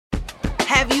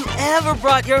Have you ever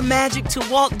brought your magic to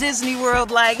Walt Disney World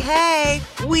like, hey,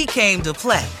 we came to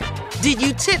play? Did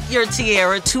you tip your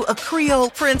tiara to a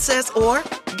Creole princess or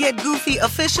get goofy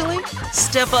officially?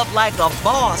 Step up like a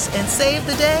boss and save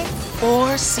the day?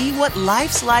 Or see what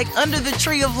life's like under the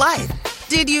tree of life?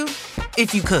 Did you?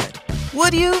 If you could.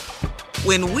 Would you?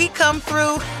 When we come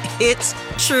through, it's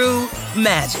true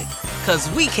magic. 'Cause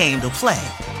we came to play.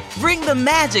 Bring the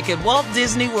magic at Walt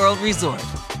Disney World Resort.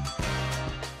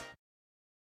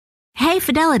 Hey,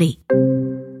 Fidelity.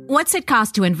 What's it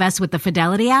cost to invest with the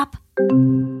Fidelity app?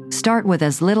 Start with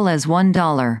as little as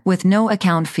 $1 with no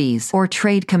account fees or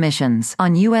trade commissions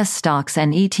on U.S. stocks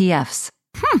and ETFs.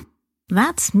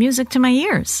 That's music to my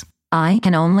ears. I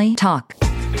can only talk.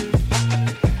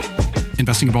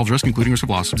 Investing involves risk, including risk of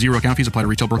loss. Zero account fees apply to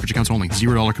retail brokerage accounts only.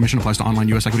 $0 commission applies to online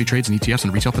U.S. equity trades and ETFs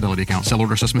and retail Fidelity account. Sell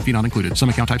order assessment fee not included. Some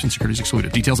account types and securities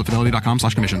excluded. Details at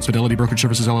fidelity.com/commissions. Fidelity Brokerage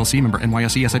Services, LLC, member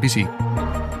NYSE SIPC.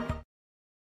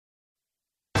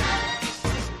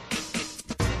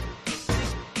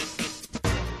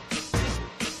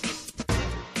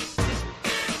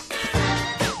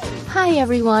 Hi,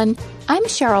 everyone. I'm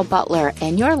Cheryl Butler,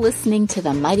 and you're listening to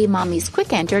the Mighty Mommy's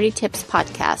Quick and Dirty Tips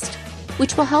podcast,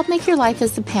 which will help make your life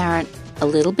as a parent a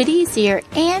little bit easier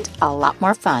and a lot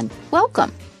more fun.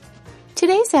 Welcome.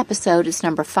 Today's episode is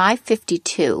number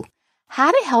 552,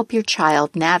 How to Help Your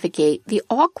Child Navigate the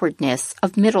Awkwardness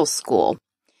of Middle School.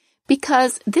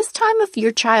 Because this time of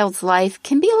your child's life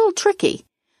can be a little tricky,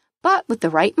 but with the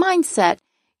right mindset,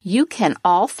 you can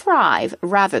all thrive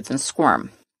rather than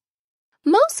squirm.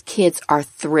 Most kids are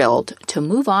thrilled to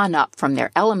move on up from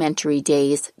their elementary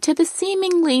days to the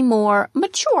seemingly more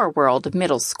mature world of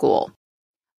middle school.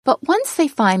 But once they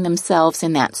find themselves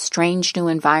in that strange new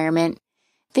environment,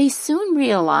 they soon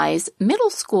realize middle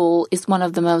school is one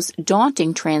of the most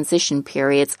daunting transition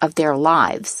periods of their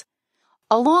lives.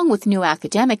 Along with new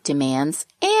academic demands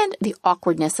and the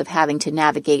awkwardness of having to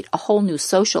navigate a whole new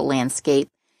social landscape,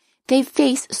 they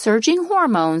face surging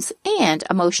hormones and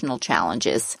emotional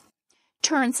challenges.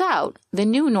 Turns out, the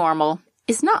new normal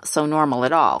is not so normal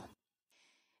at all.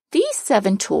 These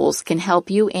 7 tools can help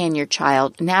you and your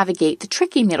child navigate the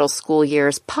tricky middle school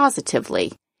years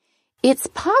positively. It's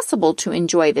possible to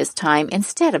enjoy this time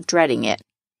instead of dreading it.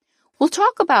 We'll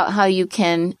talk about how you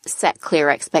can set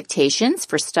clear expectations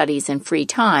for studies and free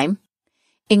time,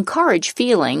 encourage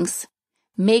feelings,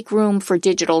 make room for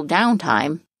digital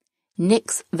downtime,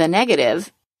 nix the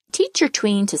negative, teach your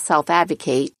tween to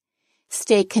self-advocate,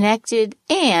 stay connected,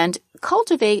 and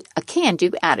cultivate a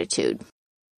can-do attitude.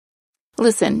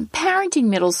 Listen, parenting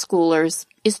middle schoolers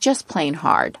is just plain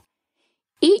hard.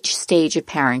 Each stage of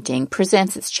parenting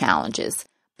presents its challenges,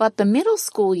 but the middle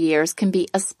school years can be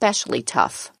especially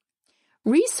tough.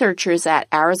 Researchers at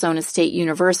Arizona State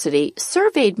University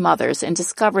surveyed mothers and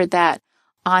discovered that,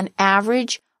 on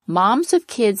average, moms of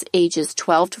kids ages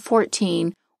 12 to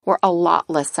 14 were a lot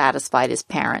less satisfied as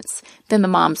parents than the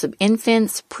moms of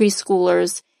infants,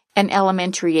 preschoolers, and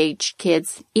elementary-age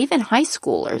kids, even high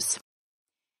schoolers.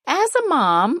 As a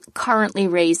mom currently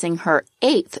raising her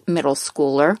 8th middle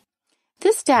schooler,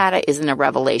 this data isn't a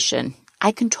revelation.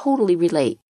 I can totally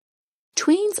relate.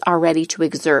 Tweens are ready to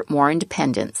exert more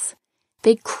independence.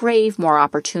 They crave more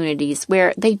opportunities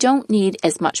where they don't need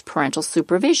as much parental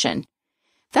supervision.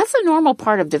 That's a normal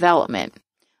part of development.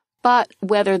 But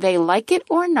whether they like it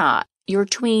or not, your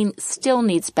tween still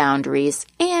needs boundaries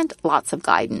and lots of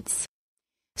guidance.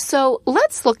 So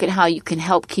let's look at how you can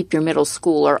help keep your middle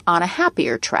schooler on a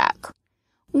happier track.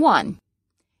 1.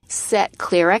 Set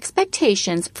clear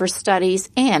expectations for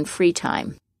studies and free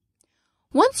time.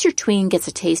 Once your tween gets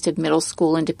a taste of middle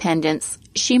school independence,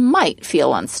 she might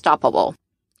feel unstoppable.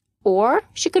 Or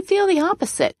she could feel the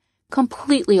opposite,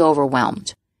 completely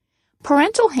overwhelmed.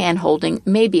 Parental handholding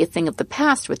may be a thing of the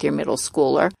past with your middle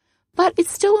schooler, but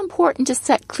it's still important to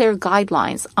set clear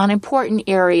guidelines on important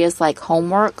areas like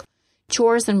homework,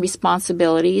 chores and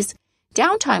responsibilities,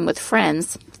 downtime with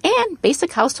friends, and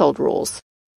basic household rules.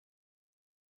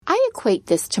 I equate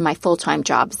this to my full-time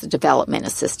job as a development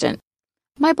assistant.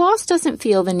 My boss doesn't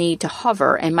feel the need to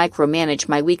hover and micromanage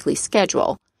my weekly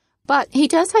schedule, but he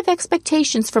does have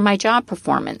expectations for my job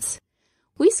performance.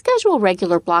 We schedule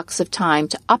regular blocks of time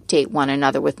to update one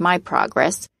another with my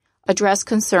progress, address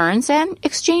concerns, and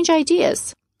exchange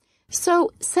ideas.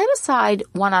 So set aside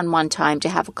one-on-one time to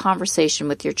have a conversation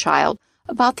with your child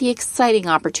about the exciting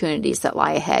opportunities that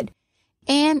lie ahead,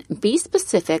 and be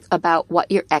specific about what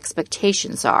your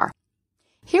expectations are.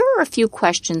 Here are a few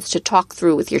questions to talk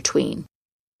through with your tween.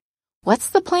 What's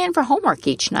the plan for homework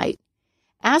each night?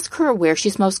 Ask her where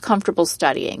she's most comfortable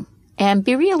studying, and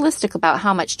be realistic about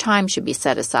how much time should be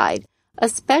set aside,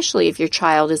 especially if your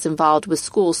child is involved with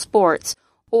school sports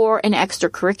or an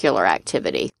extracurricular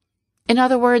activity. In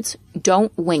other words,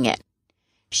 don't wing it.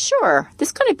 Sure,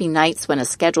 there's going to be nights when a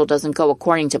schedule doesn't go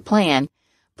according to plan,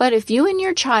 but if you and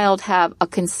your child have a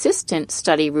consistent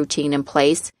study routine in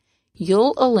place,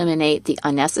 you'll eliminate the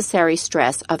unnecessary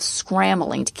stress of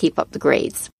scrambling to keep up the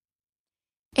grades.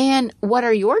 And what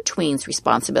are your tweens'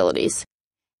 responsibilities?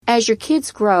 As your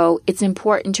kids grow, it's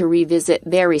important to revisit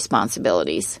their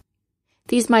responsibilities.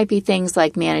 These might be things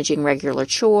like managing regular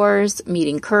chores,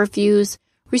 meeting curfews,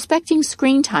 respecting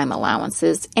screen time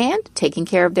allowances, and taking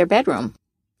care of their bedroom.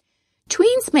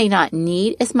 Tweens may not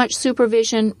need as much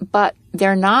supervision, but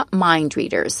they're not mind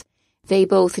readers. They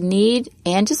both need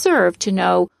and deserve to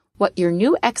know what your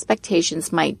new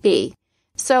expectations might be.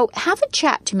 So have a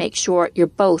chat to make sure you're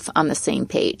both on the same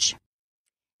page.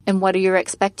 And what are your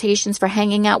expectations for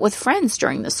hanging out with friends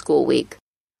during the school week?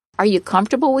 Are you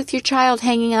comfortable with your child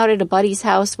hanging out at a buddy's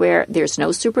house where there's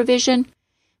no supervision?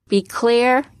 Be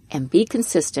clear and be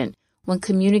consistent when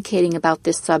communicating about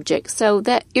this subject so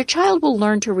that your child will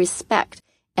learn to respect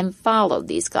and follow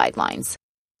these guidelines.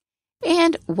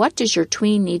 And what does your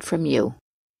tween need from you?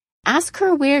 Ask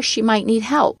her where she might need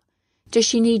help. Does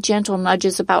she need gentle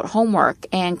nudges about homework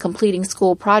and completing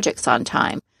school projects on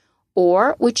time?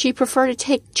 Or would she prefer to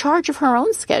take charge of her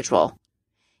own schedule?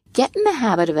 Get in the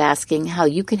habit of asking how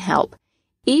you can help,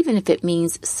 even if it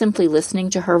means simply listening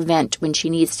to her vent when she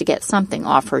needs to get something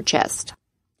off her chest.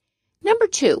 Number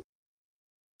 2,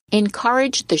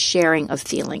 encourage the sharing of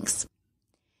feelings.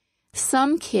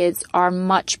 Some kids are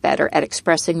much better at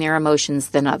expressing their emotions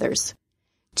than others.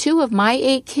 2 of my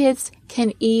 8 kids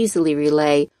can easily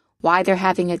relay why they're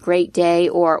having a great day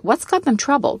or what's got them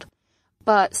troubled.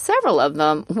 But several of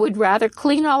them would rather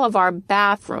clean all of our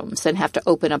bathrooms than have to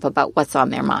open up about what's on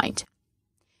their mind.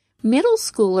 Middle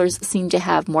schoolers seem to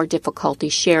have more difficulty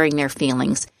sharing their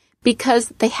feelings because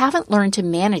they haven't learned to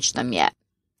manage them yet.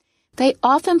 They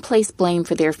often place blame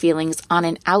for their feelings on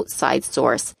an outside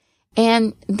source,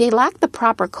 and they lack the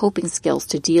proper coping skills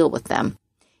to deal with them.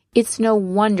 It's no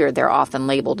wonder they're often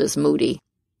labeled as moody.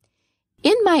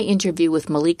 In my interview with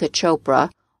Malika Chopra,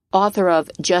 author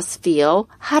of Just Feel,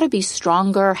 How to Be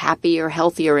Stronger, Happier,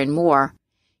 Healthier, and More,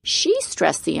 she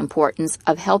stressed the importance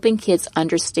of helping kids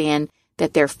understand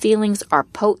that their feelings are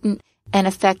potent and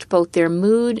affect both their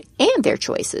mood and their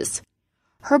choices.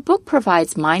 Her book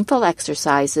provides mindful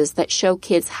exercises that show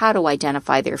kids how to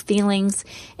identify their feelings,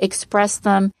 express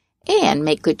them, and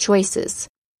make good choices.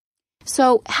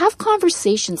 So have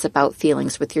conversations about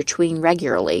feelings with your tween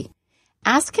regularly.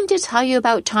 Ask him to tell you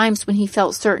about times when he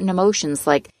felt certain emotions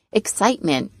like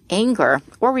excitement, anger,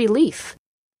 or relief.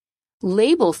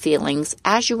 Label feelings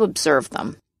as you observe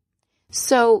them.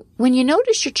 So when you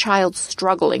notice your child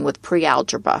struggling with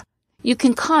pre-algebra, you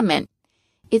can comment,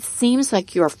 "It seems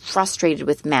like you're frustrated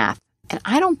with math, and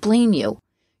I don't blame you.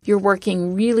 You're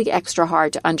working really extra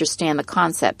hard to understand the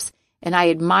concepts, and I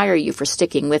admire you for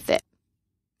sticking with it."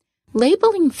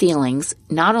 Labeling feelings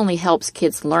not only helps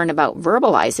kids learn about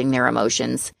verbalizing their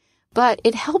emotions, but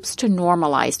it helps to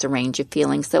normalize the range of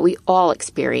feelings that we all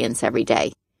experience every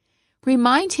day.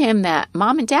 Remind him that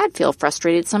mom and dad feel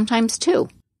frustrated sometimes too.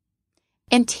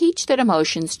 And teach that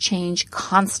emotions change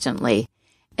constantly,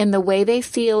 and the way they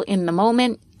feel in the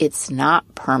moment, it's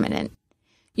not permanent.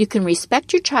 You can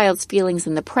respect your child's feelings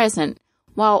in the present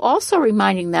while also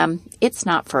reminding them it's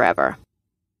not forever.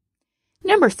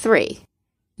 Number 3,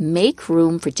 make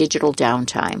room for digital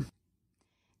downtime.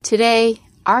 Today,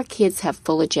 our kids have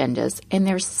full agendas, and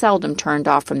they're seldom turned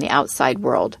off from the outside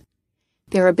world.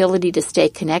 Their ability to stay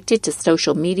connected to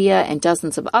social media and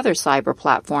dozens of other cyber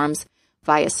platforms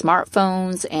via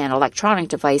smartphones and electronic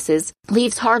devices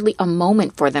leaves hardly a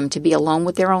moment for them to be alone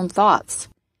with their own thoughts.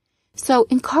 So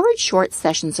encourage short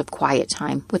sessions of quiet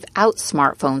time without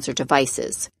smartphones or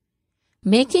devices.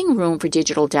 Making room for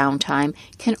digital downtime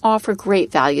can offer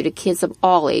great value to kids of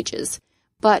all ages,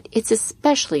 but it's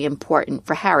especially important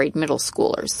for harried middle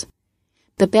schoolers.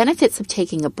 The benefits of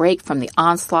taking a break from the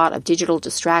onslaught of digital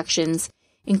distractions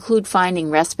include finding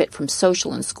respite from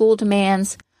social and school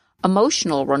demands,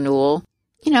 emotional renewal,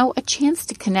 a chance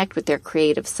to connect with their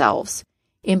creative selves,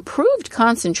 improved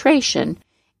concentration,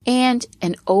 and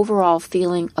an overall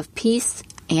feeling of peace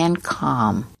and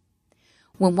calm.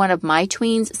 When one of my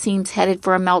tweens seems headed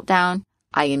for a meltdown,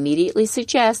 I immediately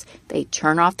suggest they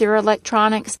turn off their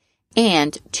electronics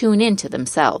and tune into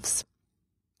themselves.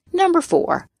 Number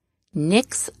 4,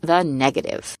 nix the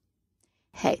negative.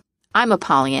 Hey, I'm a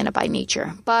Pollyanna by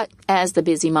nature, but as the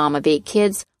busy mom of 8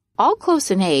 kids, all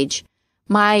close in age,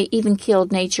 my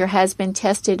even-keeled nature has been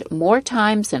tested more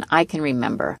times than I can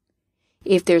remember.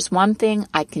 If there's one thing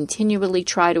I continually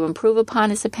try to improve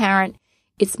upon as a parent,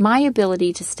 it's my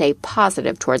ability to stay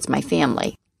positive towards my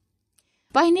family.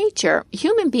 By nature,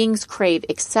 human beings crave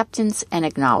acceptance and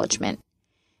acknowledgement.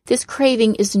 This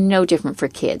craving is no different for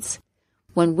kids.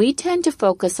 When we tend to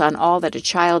focus on all that a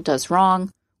child does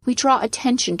wrong, we draw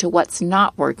attention to what's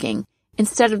not working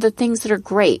instead of the things that are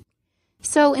great.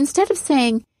 So instead of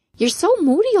saying, "You're so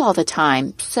moody all the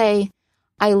time," say,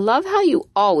 "I love how you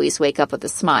always wake up with a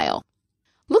smile."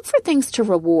 Look for things to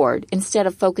reward instead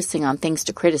of focusing on things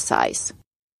to criticize.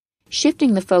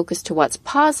 Shifting the focus to what's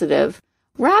positive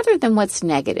rather than what's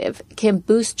negative can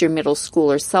boost your middle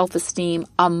schooler's self-esteem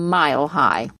a mile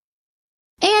high.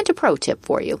 And a pro tip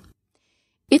for you.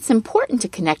 It's important to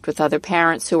connect with other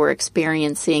parents who are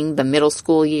experiencing the middle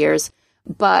school years,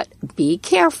 but be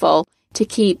careful to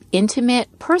keep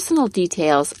intimate, personal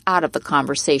details out of the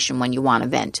conversation when you want to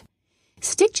vent.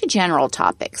 Stick to general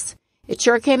topics. It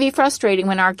sure can be frustrating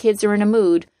when our kids are in a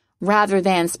mood, rather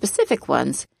than specific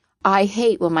ones. I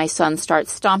hate when my son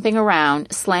starts stomping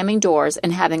around, slamming doors,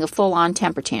 and having a full-on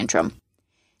temper tantrum.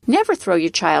 Never throw your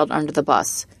child under the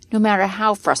bus, no matter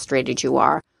how frustrated you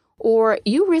are, or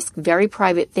you risk very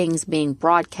private things being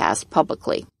broadcast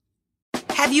publicly.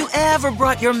 Have you ever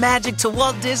brought your magic to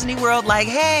Walt Disney World like,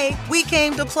 hey, we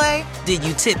came to play? Did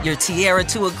you tip your tiara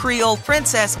to a Creole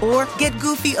princess or get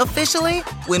goofy officially?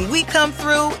 When we come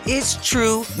through, it's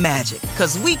true magic,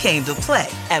 because we came to play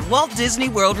at Walt Disney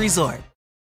World Resort.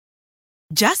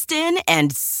 Just in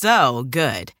and so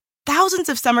good. Thousands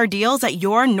of summer deals at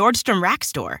your Nordstrom Rack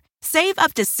store. Save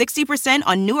up to 60%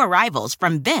 on new arrivals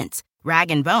from Vince,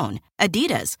 Rag & Bone,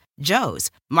 Adidas, Joe's,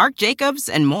 Marc Jacobs,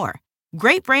 and more.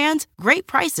 Great brands, great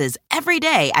prices every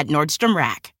day at Nordstrom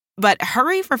Rack. But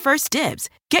hurry for first dibs.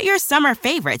 Get your summer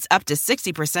favorites up to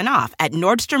 60% off at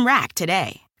Nordstrom Rack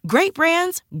today. Great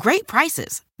brands, great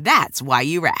prices. That's why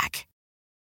you rack.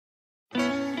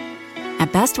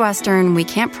 At Best Western, we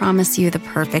can't promise you the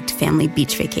perfect family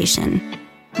beach vacation.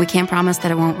 We can't promise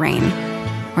that it won't rain,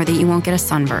 or that you won't get a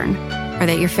sunburn, or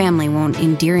that your family won't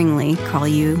endearingly call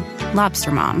you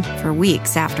Lobster Mom for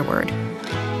weeks afterward.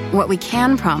 What we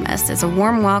can promise is a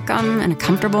warm welcome and a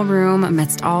comfortable room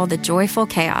amidst all the joyful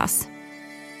chaos.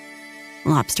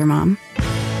 Lobster Mom.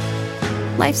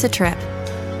 Life's a trip.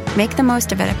 Make the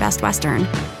most of it at Best Western,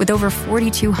 with over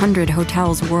 4,200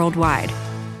 hotels worldwide.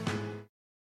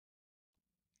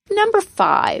 Number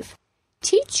 5,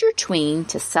 teach your tween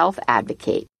to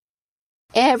self-advocate.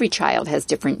 Every child has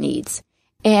different needs,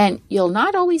 and you'll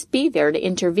not always be there to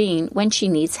intervene when she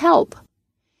needs help.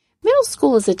 Middle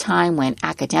school is a time when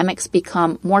academics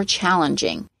become more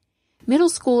challenging. Middle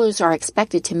schoolers are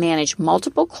expected to manage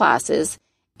multiple classes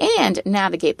and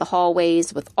navigate the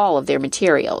hallways with all of their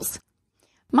materials.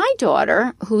 My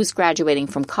daughter, who's graduating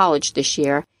from college this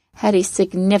year, had a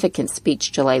significant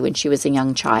speech delay when she was a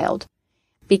young child.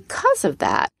 Because of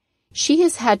that, she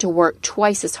has had to work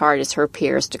twice as hard as her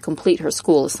peers to complete her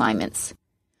school assignments.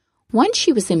 When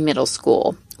she was in middle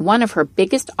school, one of her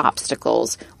biggest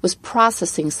obstacles was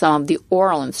processing some of the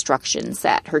oral instructions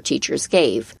that her teachers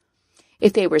gave.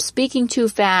 If they were speaking too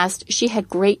fast, she had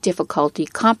great difficulty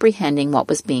comprehending what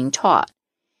was being taught.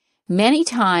 Many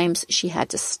times she had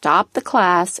to stop the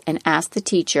class and ask the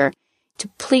teacher to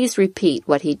please repeat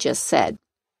what he just said.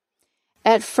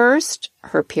 At first,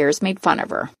 her peers made fun of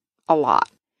her, a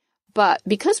lot. But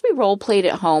because we role-played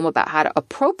at home about how to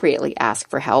appropriately ask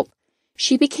for help,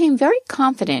 she became very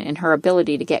confident in her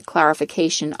ability to get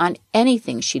clarification on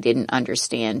anything she didn't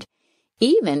understand,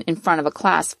 even in front of a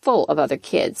class full of other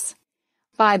kids.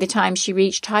 By the time she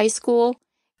reached high school,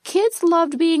 kids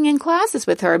loved being in classes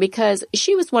with her because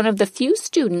she was one of the few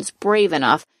students brave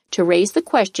enough to raise the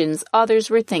questions others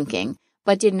were thinking,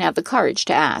 but didn't have the courage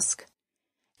to ask.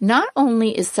 Not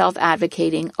only is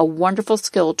self-advocating a wonderful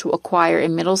skill to acquire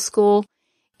in middle school,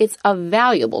 it's a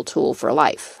valuable tool for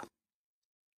life.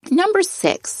 Number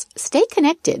 6, stay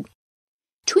connected.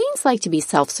 Tweens like to be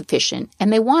self-sufficient,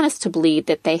 and they want us to believe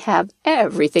that they have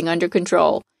everything under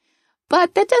control.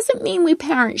 But that doesn't mean we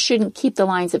parents shouldn't keep the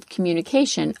lines of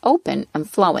communication open and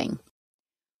flowing.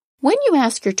 When you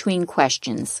ask your tween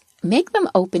questions, make them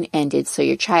open-ended so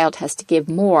your child has to give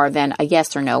more than a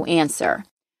yes or no answer.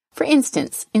 For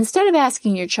instance, instead of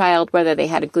asking your child whether they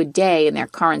had a good day in their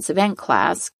current event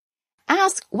class,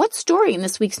 ask what story in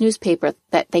this week's newspaper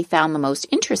that they found the most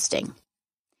interesting.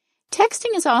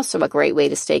 Texting is also a great way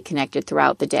to stay connected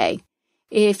throughout the day.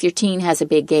 If your teen has a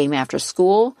big game after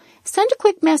school, send a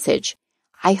quick message.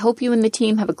 I hope you and the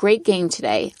team have a great game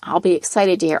today. I'll be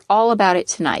excited to hear all about it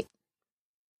tonight.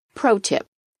 Pro tip.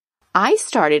 I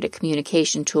started a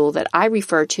communication tool that I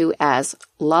refer to as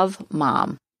Love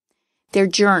Mom. They're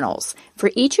journals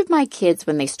for each of my kids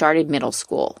when they started middle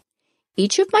school.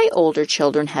 Each of my older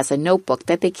children has a notebook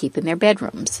that they keep in their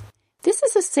bedrooms. This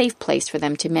is a safe place for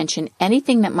them to mention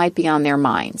anything that might be on their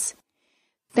minds.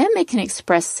 Then they can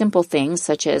express simple things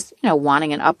such as,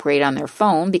 wanting an upgrade on their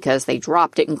phone because they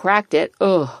dropped it and cracked it.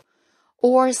 Ugh.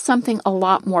 Or something a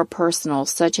lot more personal,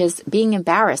 such as being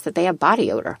embarrassed that they have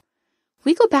body odor.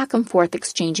 We go back and forth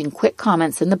exchanging quick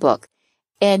comments in the book,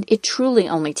 and it truly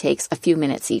only takes a few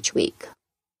minutes each week.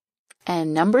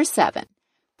 And number 7,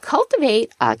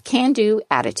 cultivate a can-do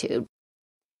attitude.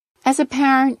 As a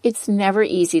parent, it's never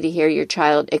easy to hear your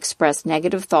child express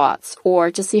negative thoughts or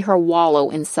to see her wallow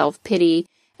in self-pity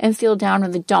and feel down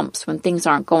in the dumps when things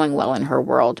aren't going well in her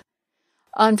world.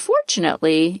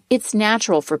 Unfortunately, it's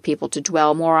natural for people to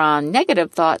dwell more on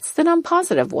negative thoughts than on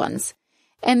positive ones,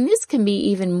 and this can be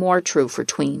even more true for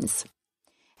tweens.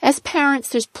 As parents,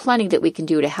 there's plenty that we can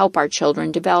do to help our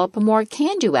children develop a more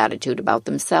can-do attitude about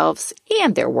themselves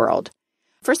and their world.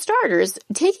 For starters,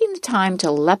 taking the time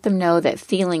to let them know that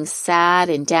feeling sad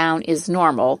and down is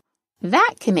normal,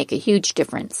 that can make a huge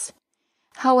difference.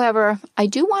 However, I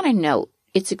do want to note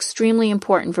it's extremely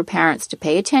important for parents to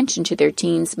pay attention to their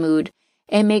teen's mood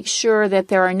and make sure that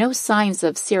there are no signs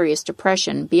of serious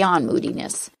depression beyond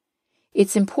moodiness.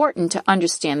 It's important to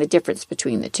understand the difference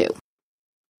between the two.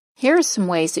 Here are some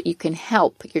ways that you can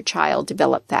help your child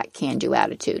develop that can-do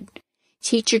attitude.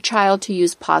 Teach your child to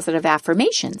use positive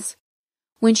affirmations.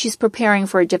 When she's preparing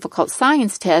for a difficult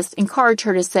science test, encourage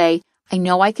her to say, "I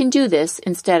know I can do this,"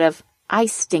 instead of, "I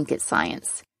stink at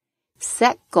science."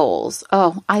 Set goals.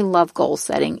 Oh, I love goal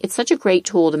setting. It's such a great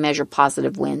tool to measure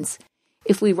positive wins.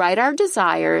 If we write our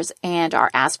desires and our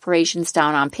aspirations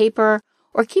down on paper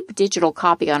or keep a digital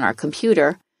copy on our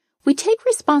computer, we take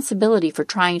responsibility for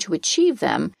trying to achieve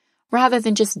them rather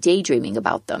than just daydreaming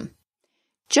about them.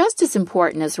 Just as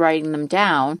important as writing them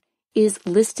down is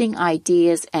listing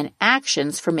ideas and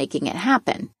actions for making it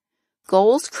happen.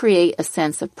 Goals create a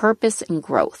sense of purpose and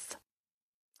growth.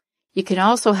 You can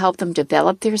also help them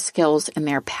develop their skills and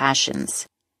their passions.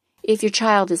 If your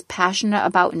child is passionate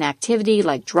about an activity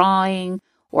like drawing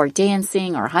or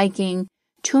dancing or hiking,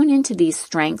 tune into these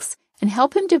strengths and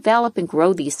help him develop and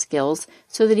grow these skills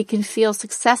so that he can feel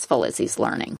successful as he's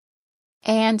learning.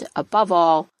 And above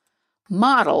all,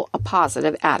 model a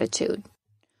positive attitude.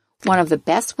 One of the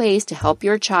best ways to help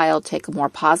your child take a more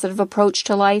positive approach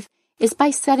to life is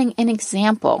by setting an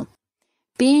example.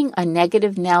 Being a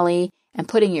negative Nelly and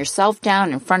putting yourself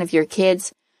down in front of your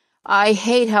kids, "I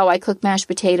hate how I cook mashed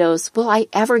potatoes. Will I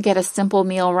ever get a simple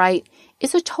meal right?"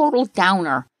 is a total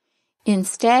downer.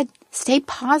 Instead, stay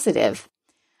positive.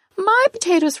 "My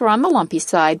potatoes were on the lumpy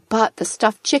side, but the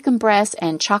stuffed chicken breast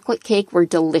and chocolate cake were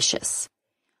delicious."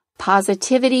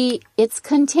 Positivity, it's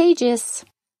contagious.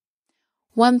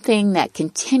 One thing that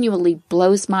continually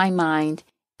blows my mind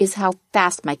is how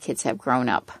fast my kids have grown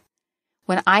up.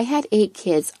 When I had 8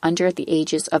 kids under the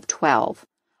ages of 12,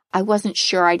 I wasn't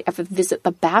sure I'd ever visit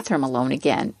the bathroom alone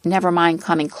again, never mind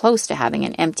coming close to having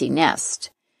an empty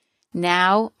nest.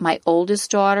 Now, my oldest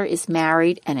daughter is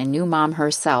married and a new mom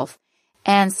herself,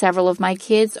 and several of my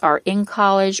kids are in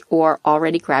college or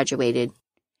already graduated.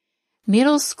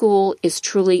 Middle school is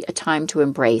truly a time to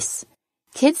embrace.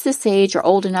 Kids this age are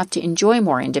old enough to enjoy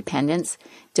more independence,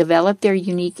 develop their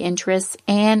unique interests,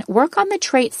 and work on the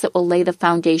traits that will lay the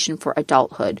foundation for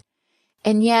adulthood.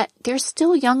 And yet, they're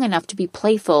still young enough to be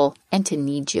playful and to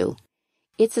need you.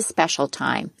 It's a special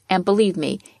time, and believe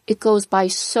me, it goes by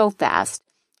so fast.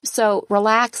 So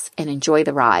relax and enjoy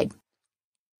the ride.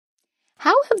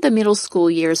 How have the middle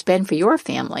school years been for your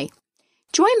family?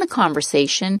 Join the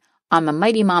conversation on the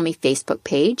Mighty Mommy Facebook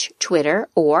page, Twitter,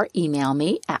 or email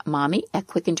me at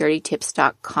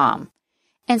mommy@quickanddirtytips.com.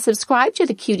 And subscribe to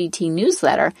the QDT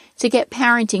newsletter to get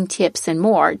parenting tips and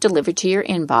more delivered to your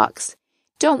inbox.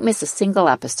 Don't miss a single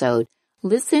episode.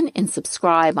 Listen and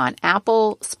subscribe on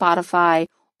Apple, Spotify,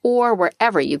 or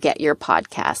wherever you get your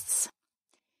podcasts.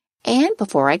 And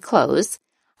before I close,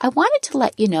 I wanted to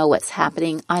let you know what's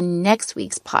happening on next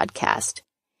week's podcast.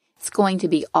 It's going to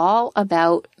be all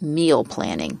about meal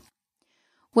planning.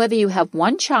 Whether you have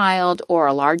one child or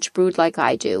a large brood like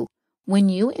I do, when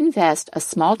you invest a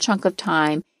small chunk of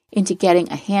time into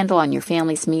getting a handle on your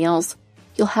family's meals,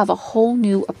 you'll have a whole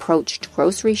new approach to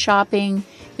grocery shopping,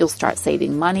 you'll start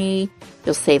saving money,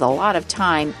 you'll save a lot of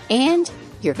time, and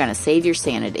you're going to save your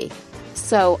sanity.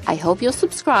 So I hope you'll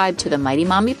subscribe to the Mighty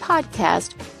Mommy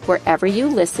podcast wherever you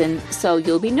listen so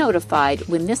you'll be notified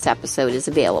when this episode is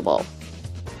available.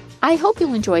 I hope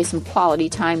you'll enjoy some quality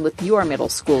time with your middle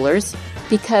schoolers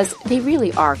because they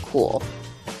really are cool.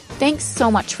 Thanks so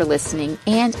much for listening,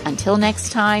 and until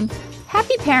next time,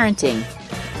 happy parenting!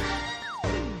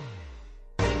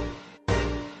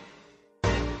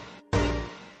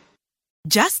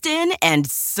 Just in and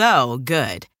so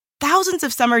good. Thousands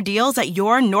of summer deals at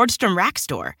your Nordstrom Rack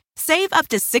store. Save up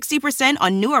to 60%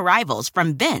 on new arrivals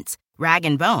from Vince, Rag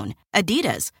 & Bone,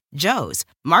 Adidas, Joe's,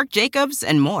 Marc Jacobs,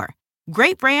 and more.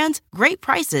 Great brands, great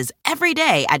prices every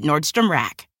day at Nordstrom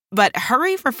Rack. But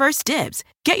hurry for first dibs.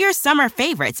 Get your summer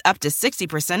favorites up to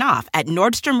 60% off at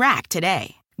Nordstrom Rack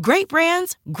today. Great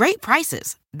brands, great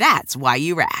prices. That's why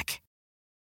you rack.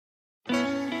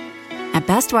 At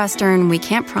Best Western, we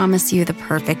can't promise you the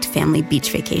perfect family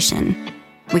beach vacation.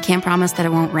 We can't promise that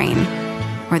it won't rain,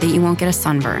 or that you won't get a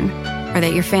sunburn, or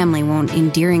that your family won't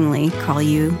endearingly call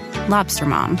you Lobster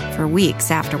Mom for weeks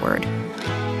afterward.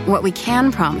 What we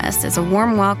can promise is a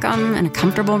warm welcome and a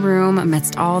comfortable room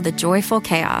amidst all the joyful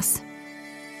chaos.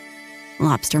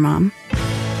 Lobster Mom.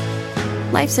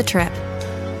 Life's a trip.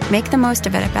 Make the most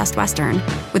of it at Best Western,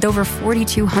 with over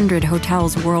 4,200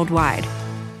 hotels worldwide.